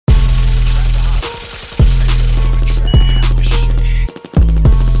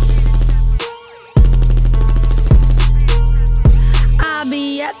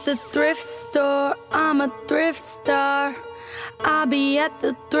store, I'm a thrift star. I'll be at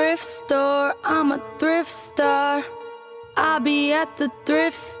the thrift store, I'm a thrift star. I'll be at the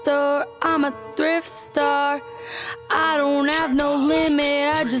thrift store, I'm a thrift star. I don't have no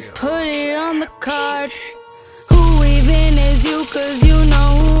limit, I just put it on the card. Who even is you, cause you know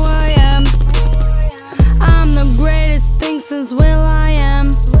who I am. I'm the greatest thing since Will I Am.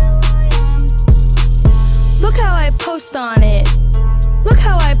 Look how I post on it, look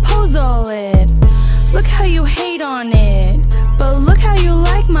how I pose all it. Look how you hate on it, but look how you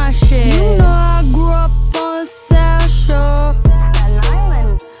like my shit. You know I grew up on the South Shore, Staten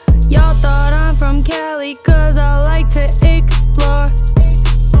Island. Y'all thought I'm from Cali cause I like to explore.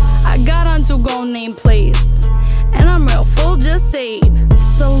 I got on 2 gold nameplates, and I'm real full, just ate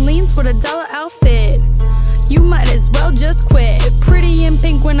Celine's with $1 outfit. You might as well just quit. Pretty in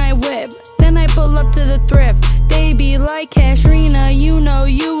pink when I whip, then I pull up to the thrift. They be like, Hrina, you know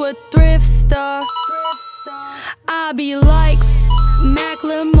you a thrift star. I be like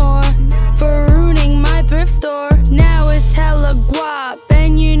Macklemore for ruining my thrift store. Now it's hella guap,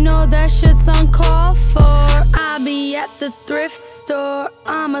 and you know that shit's uncalled for. I be at the thrift store,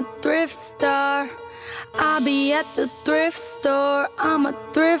 I'm a thrift star. I be at the thrift store, I'm a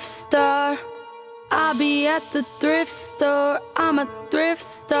thrift star. I be at the thrift store, I'm a thrift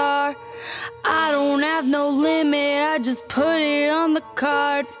star. I don't have no limit, I just put it on the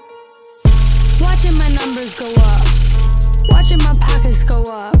card. Watching my numbers go up, watching my pockets go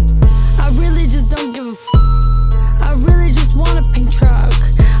up. I really just don't give a f. I really just want a pink truck,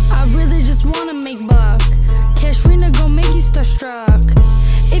 I really just wanna make buck. Hrina gon' make you starstruck.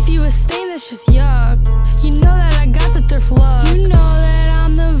 If you a stain, that's just yuck. You know that I got the thrift luck. You know that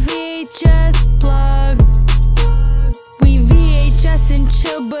I'm the VHS plug. We VHS and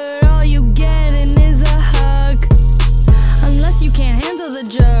chill, but all you getting is a hug. Unless you can't handle the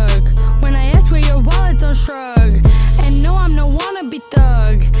jug. When I ask where your wallet, don't shrug. And no, I'm no wannabe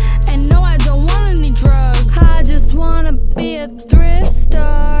thug. And no, I don't want any drugs. I just wanna be a thrift star.